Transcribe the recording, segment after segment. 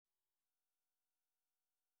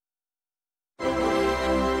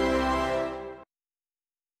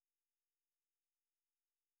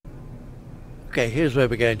Okay, here's where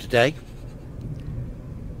we're going today.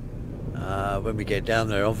 When we get down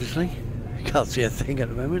there, obviously. Can't see a thing at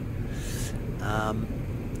the moment.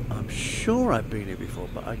 I'm sure I've been here before,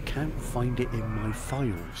 but I can't find it in my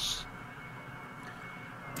files.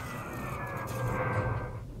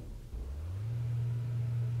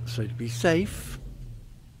 So to be safe,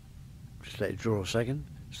 just let it draw a second.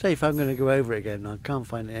 Safe, I'm going to go over it again. I can't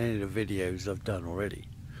find any of the videos I've done already.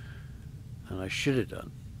 And I should have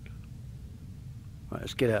done. Right,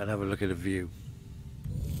 let's get out and have a look at the view.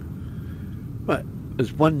 Right,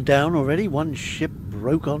 there's one down already. One ship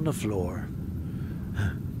broke on the floor.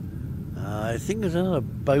 I think there's another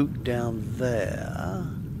boat down there.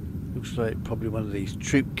 Looks like probably one of these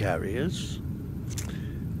troop carriers.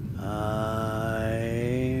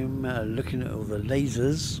 I'm looking at all the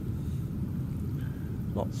lasers.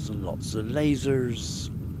 Lots and lots of lasers.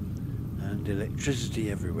 And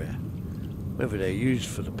electricity everywhere. Whether they're used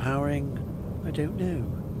for the powering, I don't know.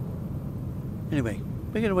 Anyway,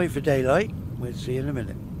 we're going to wait for daylight. We'll see you in a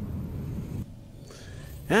minute.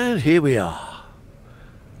 And here we are.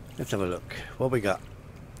 Let's have a look. What we got?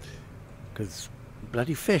 Because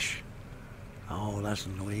bloody fish. Oh, that's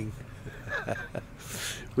annoying.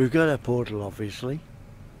 We've got a portal, obviously.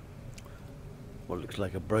 What looks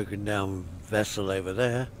like a broken down vessel over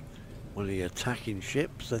there. One of the attacking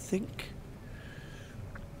ships, I think.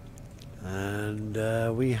 And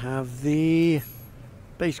we have the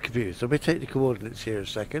base computer. So we'll take the coordinates here a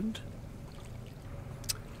second.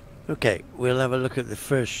 Okay, we'll have a look at the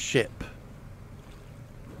first ship.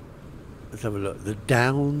 Let's have a look. The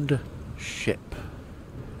downed ship.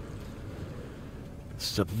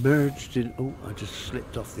 Submerged in... Oh, I just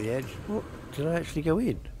slipped off the edge. What? Did I actually go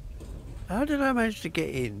in? How did I manage to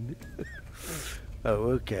get in?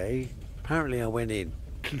 Oh, okay. Apparently I went in.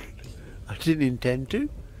 I didn't intend to.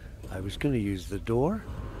 I was going to use the door.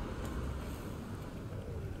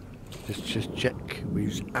 Let's just check. We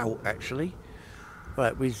was out, actually.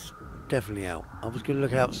 Right, we was definitely out. I was going to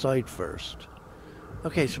look outside first.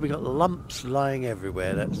 Okay, so we got lumps lying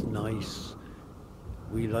everywhere. That's nice.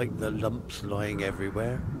 We like the lumps lying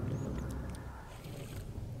everywhere.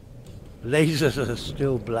 Lasers are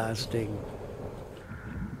still blasting.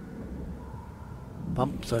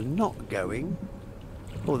 Pumps are not going.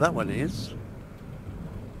 Oh, that one is.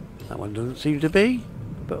 That one doesn't seem to be.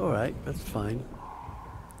 But alright, that's fine.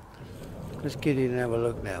 Let's get in and have a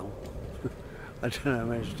look now. I don't know how I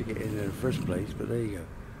managed to get in the first place, but there you go.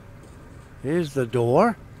 Here's the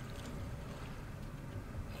door.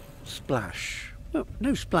 Splash. No,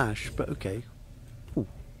 no splash, but okay. Ooh,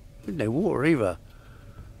 no water either.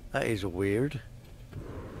 That is weird.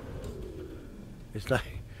 It's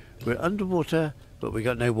like we're underwater, but we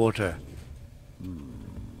got no water.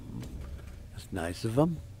 That's nice of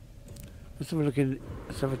them. Let's have a look in.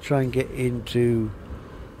 Let's have a try and get into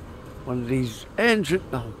one of these entrance.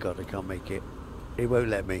 Oh God, I can't make it. It won't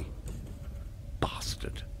let me.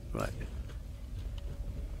 Bastard. Right.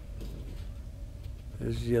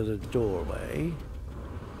 There's the other doorway.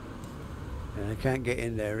 And I can't get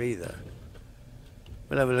in there either.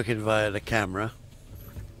 We'll have a look in via the camera.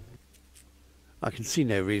 I can see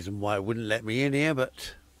no reason why it wouldn't let me in here,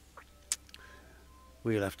 but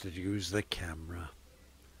we'll have to use the camera.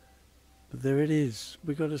 But there it is.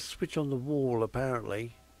 We've got a switch on the wall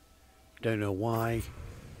apparently. Don't know why.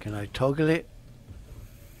 Can I toggle it?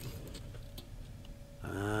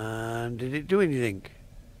 And did it do anything?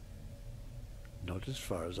 Not as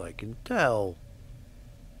far as I can tell.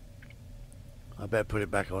 I better put it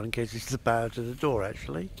back on in case it's the power to the door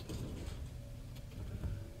actually.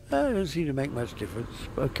 It doesn't seem to make much difference,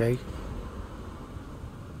 but okay.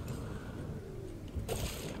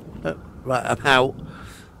 Oh, right, I'm out.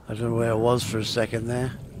 I don't know where I was for a second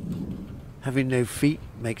there. Having no feet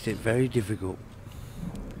makes it very difficult.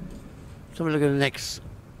 Let's have a look at the next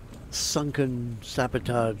sunken,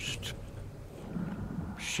 sabotaged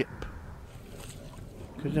ship.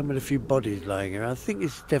 Because I'm with a few bodies lying here. I think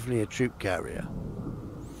it's definitely a troop carrier.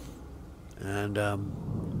 And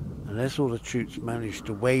unless all the troops managed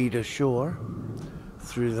to wade ashore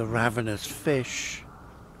through the ravenous fish,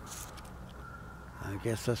 I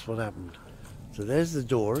guess that's what happened. So there's the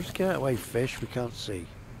doors. Get out of the way, fish. We can't see.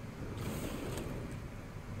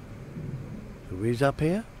 Who's up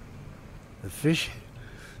here? The fish?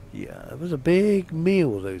 Yeah, it was a big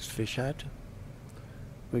meal those fish had.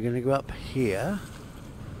 We're going to go up here.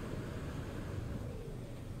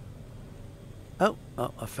 Oh,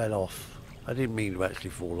 I fell off. I didn't mean to actually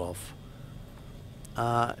fall off.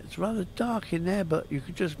 It's rather dark in there, but you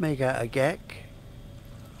could just make out a geck.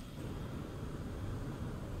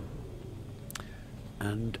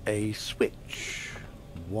 And a switch.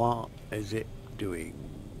 What is it doing?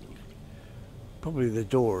 Probably the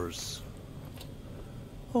doors.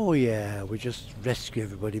 Oh yeah, we just rescue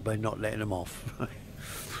everybody by not letting them off.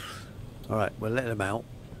 Alright, we're letting them out.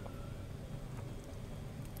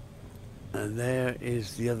 And there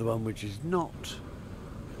is the other one which is not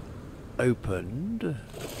opened.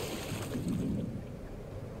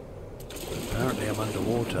 Apparently I'm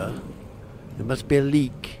underwater. There must be a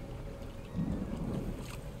leak.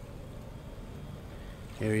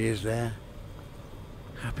 Here he is there.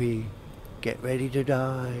 Happy, get ready to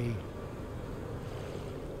die.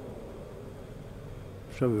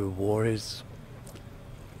 Trouble with war is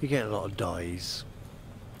you get a lot of dies.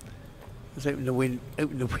 Let's open the window,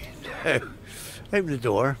 open the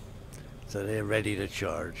door, so they're ready to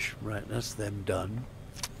charge. Right, that's them done.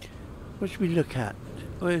 What should we look at?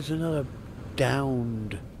 Oh, there's another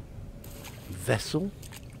downed vessel.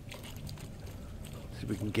 See if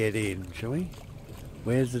we can get in, shall we?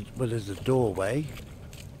 Where's the, well, there's a doorway.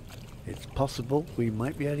 It's possible we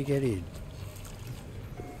might be able to get in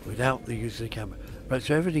without the use of the camera. Right,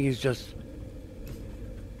 so everything is just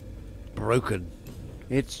broken.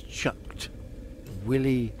 It's chucked.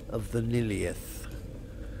 Willie of the Nilieth.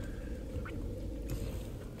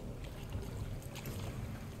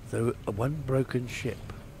 So one broken ship.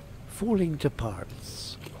 Falling to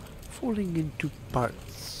parts. Falling into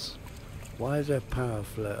parts. Why is there power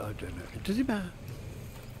flow? I don't know. Does it matter?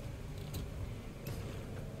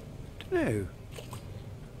 No.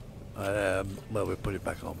 Well, we'll put it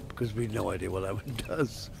back on because we've no idea what that one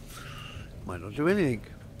does. Might not do anything.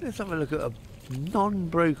 Let's have a look at a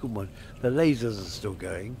non-broken one. The lasers are still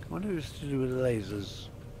going. I wonder what's to do with the lasers.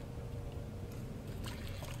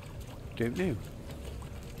 Don't know.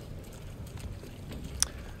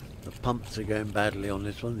 The pumps are going badly on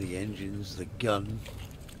this one. The engines, the gun.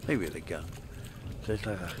 Maybe the gun. So it's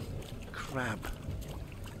like a crab.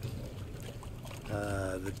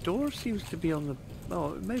 The door seems to be on the...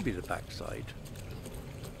 Oh, maybe the back side.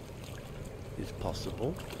 It's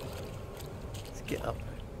possible. Let's get up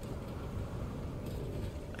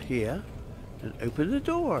here and open the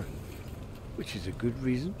door, which is a good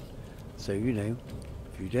reason. So, you know,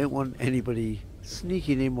 if you don't want anybody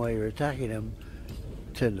sneaking in while you're attacking them,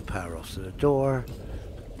 turn the power off to the door.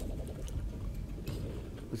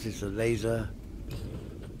 This is a laser.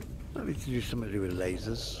 Maybe to do something to do with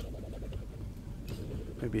lasers.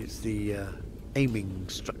 Maybe it's the aiming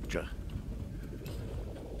structure.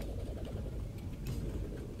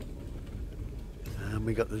 And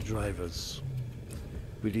we got the drivers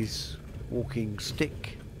with his walking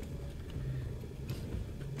stick,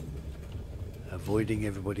 avoiding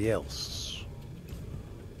everybody else.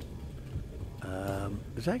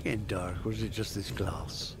 Is that getting dark or is it just this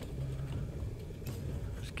glass?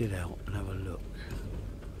 Let's get out and have a look.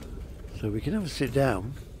 So we can have a sit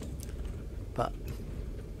down, but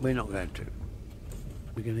we're not going to.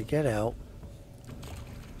 We're going to get out,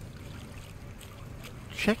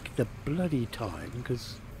 check the bloody time,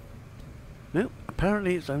 because no,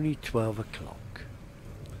 apparently it's only 12 o'clock.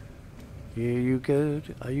 Are you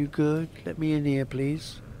good? Are you good? Let me in here,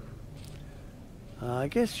 please. I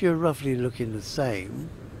guess you're roughly looking the same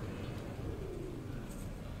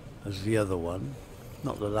as the other one.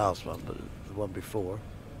 Not the last one, but the one before.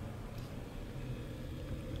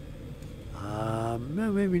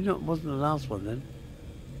 No, maybe not. Wasn't the last one then.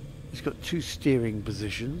 It's got two steering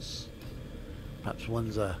positions. Perhaps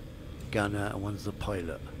one's a gunner and one's the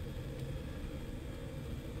pilot.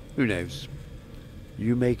 Who knows?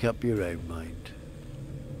 You make up your own mind.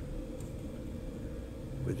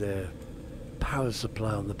 With their power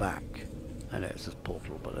supply on the back. I know it's a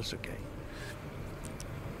portal, but that's okay.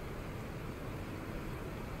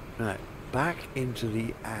 Right, back into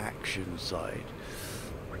the action side.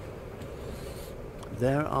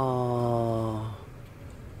 There are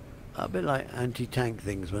a bit like anti-tank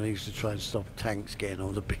things when I used to try and stop tanks getting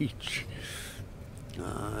on the beach.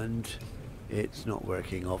 And it's not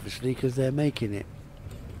working, obviously, because they're making it.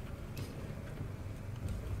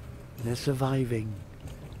 They're surviving.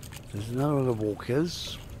 There's another of the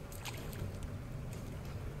walkers.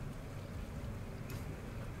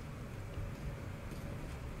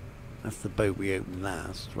 That's the boat we opened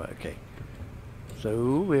last. Right, okay.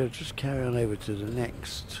 So we'll just carry on over to the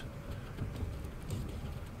next.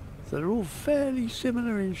 So they're all fairly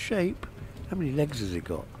similar in shape. How many legs has it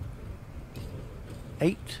got?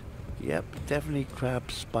 8? Yep, definitely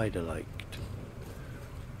crab spider-like.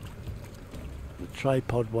 The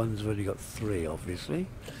tripod ones have only got 3, obviously.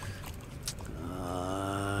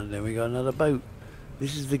 And then we got another boat.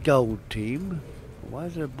 This is the gold team. Why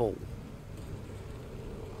is there a ball?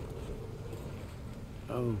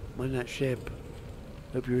 Oh, mind that ship.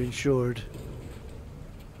 Hope you're insured.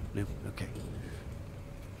 No? Okay.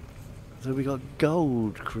 So we got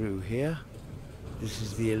gold crew here. This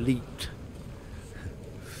is the elite.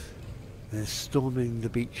 They're storming the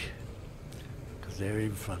beach because they're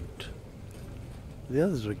in front. The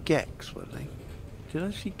others were Gex, weren't they? Did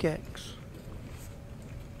I see Gex?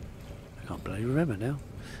 I can't bloody remember now.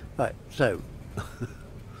 Right, so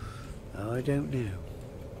I don't know.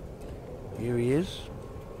 Here he is.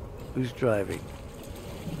 Who's driving?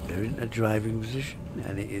 They're in a driving position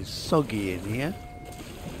and it is soggy in here.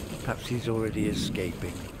 Perhaps he's already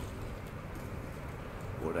escaping.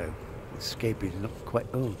 Although escaping is not quite...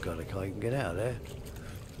 Oh god, I can't even get out of there.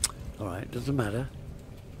 Alright, doesn't matter.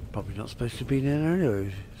 Probably not supposed to be in there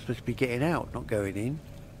anyway. Supposed to be getting out, not going in.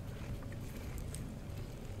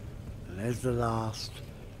 And there's the last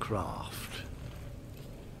craft.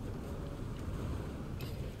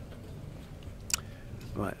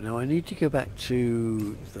 Right, now I need to go back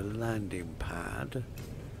to the landing pad to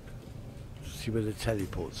see where the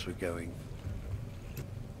teleports were going.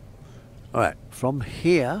 Alright, from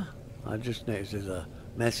here, I just noticed there's a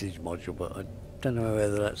message module, but I don't know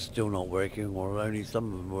whether that's still not working or only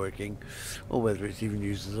some of them working, or whether it's even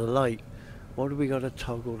used as a light. What do we got to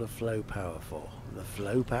toggle the flow power for? The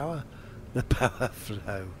flow power? The power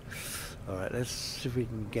flow. Alright, let's see if we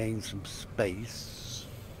can gain some space.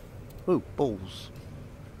 Oh, balls.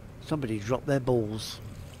 Somebody dropped their balls.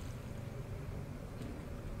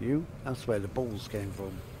 You? That's where the balls came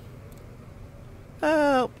from.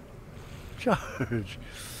 Help! Charge!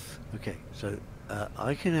 Okay, so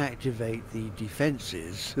I can activate the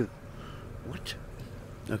defenses. What?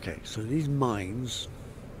 Okay, so these mines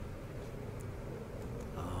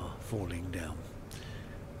are falling down.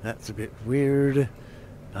 That's a bit weird.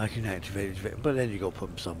 I can activate it, but then you got to put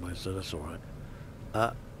them somewhere, so that's alright.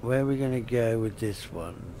 Where are we going to go with this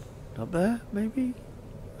one? Up there, maybe?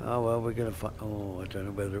 Oh, well, we're going to find... Oh, I don't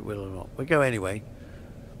know whether it will or not. We'll go anyway,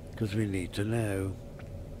 because we need to know.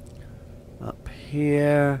 Up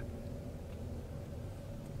here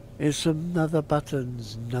is some other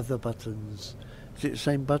buttons, Is it the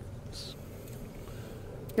same buttons?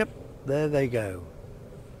 Yep, there they go.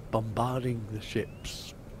 Bombarding the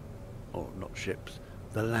ships. Or not ships,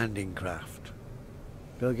 the landing craft.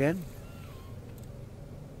 Go again.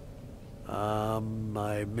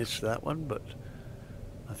 I missed that one, but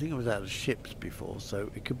I think it was out of ships before, so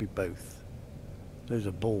it could be both. There's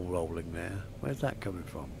a ball rolling there. Where's that coming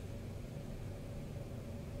from?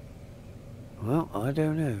 Well, I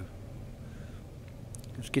don't know.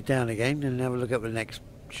 Let's get down again and have a look at the next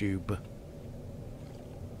tube.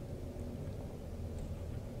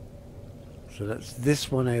 So that's this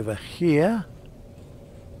one over here.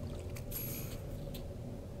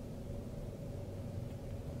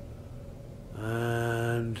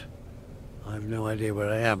 And I have no idea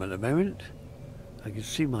where I am at the moment. I can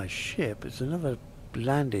see my ship. It's another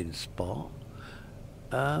landing spot.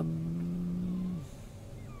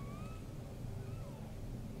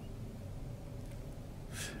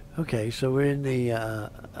 Okay, so we're in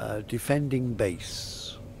the defending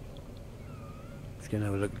base. Let's go and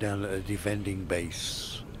have a look down at the defending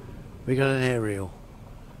base. We got an aerial,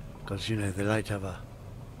 because you know they like to have a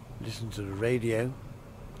listen to the radio.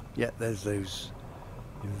 Yeah, there's those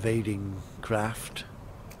invading craft.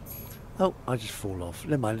 Oh, I just fall off.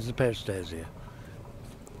 Never mind, there's a pair of stairs here.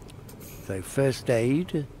 So first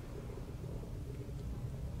aid.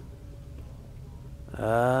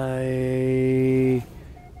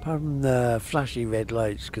 Apart from the flashy red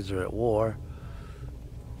lights because they're at war,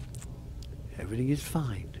 everything is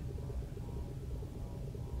fine.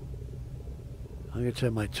 I'm going to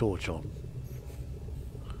turn my torch on.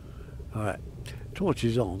 Alright, torch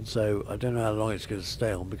is on, so I don't know how long it's going to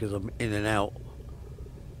stay on because I'm in and out.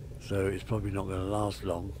 So it's probably not going to last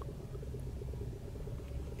long.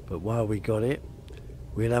 But while we got it,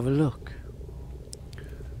 we'll have a look.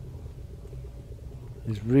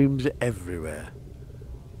 There's rooms everywhere.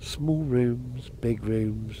 Small rooms, big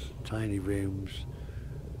rooms, tiny rooms.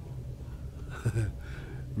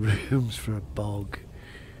 Rooms for a bog.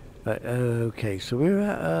 Okay, so we're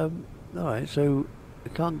at... alright, so I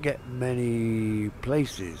can't get many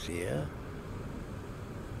places here.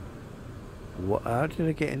 What? How did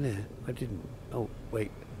I get in there? I didn't. Oh,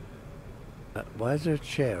 wait. Why is there a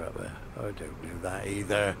chair up there? Oh, I don't know that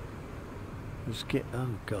either. Let's get... Oh,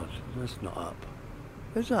 God. That's not up.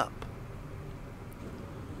 Where's up?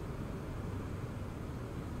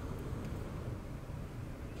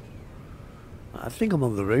 I think I'm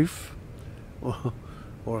on the roof. Or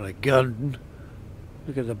on a gun.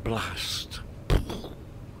 Look at the blast.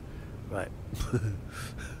 Right.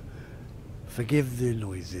 Forgive the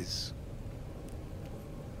noises.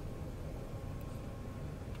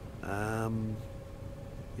 Yeah,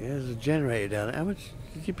 there's a generator down there. How much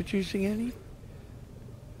is he producing? Any?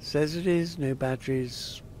 Says it is. No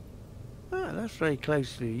batteries. Ah, that's very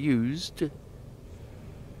closely used. I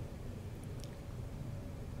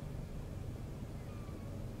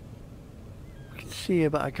can see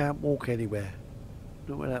it, but I can't walk anywhere.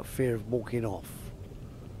 Not without fear of walking off.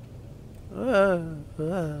 Okay,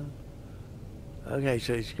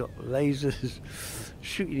 so he's got lasers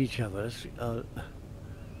shooting each other. That's a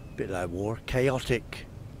bit like war. Chaotic.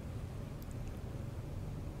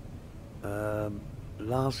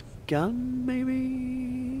 Last gun,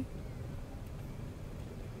 maybe?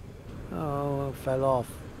 Oh, I fell off.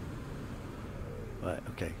 Right,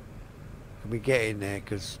 okay. Can we get in there?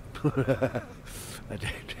 Because I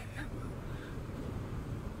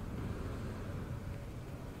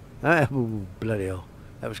don't. Oh, bloody hell.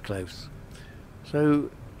 That was close. So,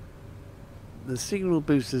 the signal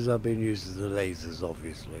boosters are being used as the lasers,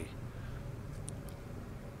 obviously.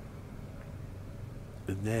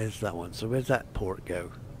 And there's that one. So where's that port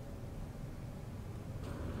go?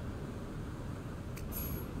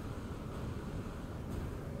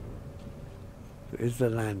 Is the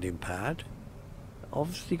landing pad.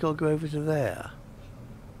 Obviously got to go over to there.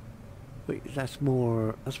 Wait, that's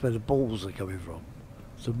more... That's where the balls are coming from.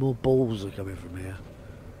 So more balls are coming from here.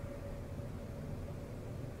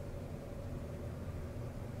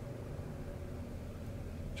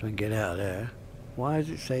 Try and get out of there. Why does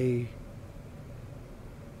it say...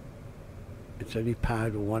 It's only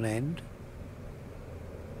powered at one end?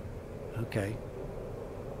 Okay.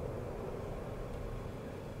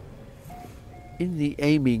 In the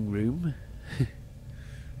aiming room,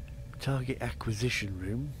 target acquisition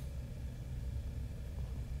room.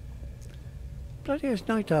 Bloody hell, it's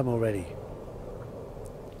night time already.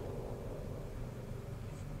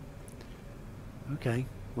 Okay,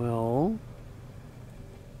 well,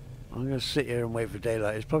 I'm going to sit here and wait for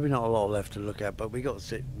daylight. There's probably not a lot left to look at, but we got to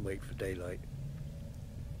sit and wait for daylight.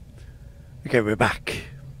 Okay, we're back.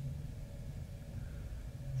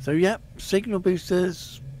 So, yep, signal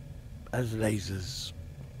boosters as lasers.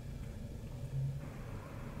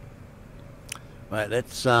 Right,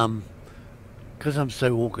 let's, because I'm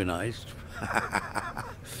so organised.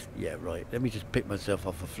 Yeah, right, let me just pick myself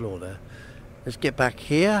off the floor there. Let's get back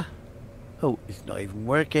here. Oh, it's not even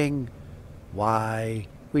working. Why?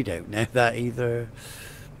 We don't know that either.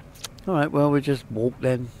 Alright, well, we just walk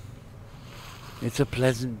then. It's a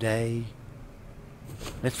pleasant day.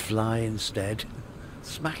 Let's fly instead.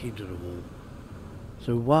 Smack into the wall.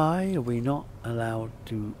 So why are we not allowed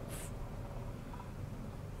to...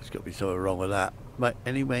 There's got to be something wrong with that. But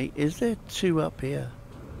anyway, is there two up here?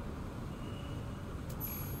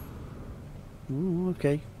 Ooh,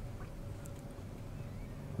 okay.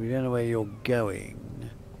 We don't know where you're going.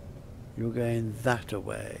 You're going that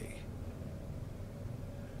way.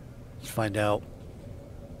 Let's find out.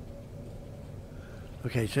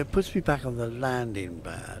 Okay, so it puts me back on the landing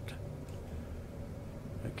pad.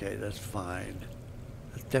 Okay, that's fine.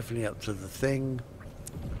 That's definitely up to the thing.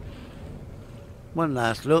 One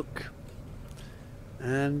last look.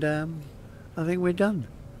 And I think we're done.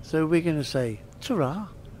 So we're going to say, ta-ra.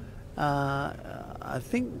 I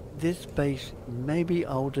think this base may be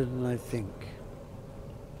older than I think.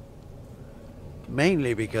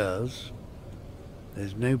 Mainly because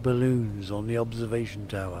there's no balloons on the observation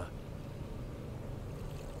tower.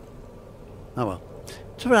 Oh well.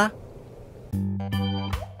 Ta-ra!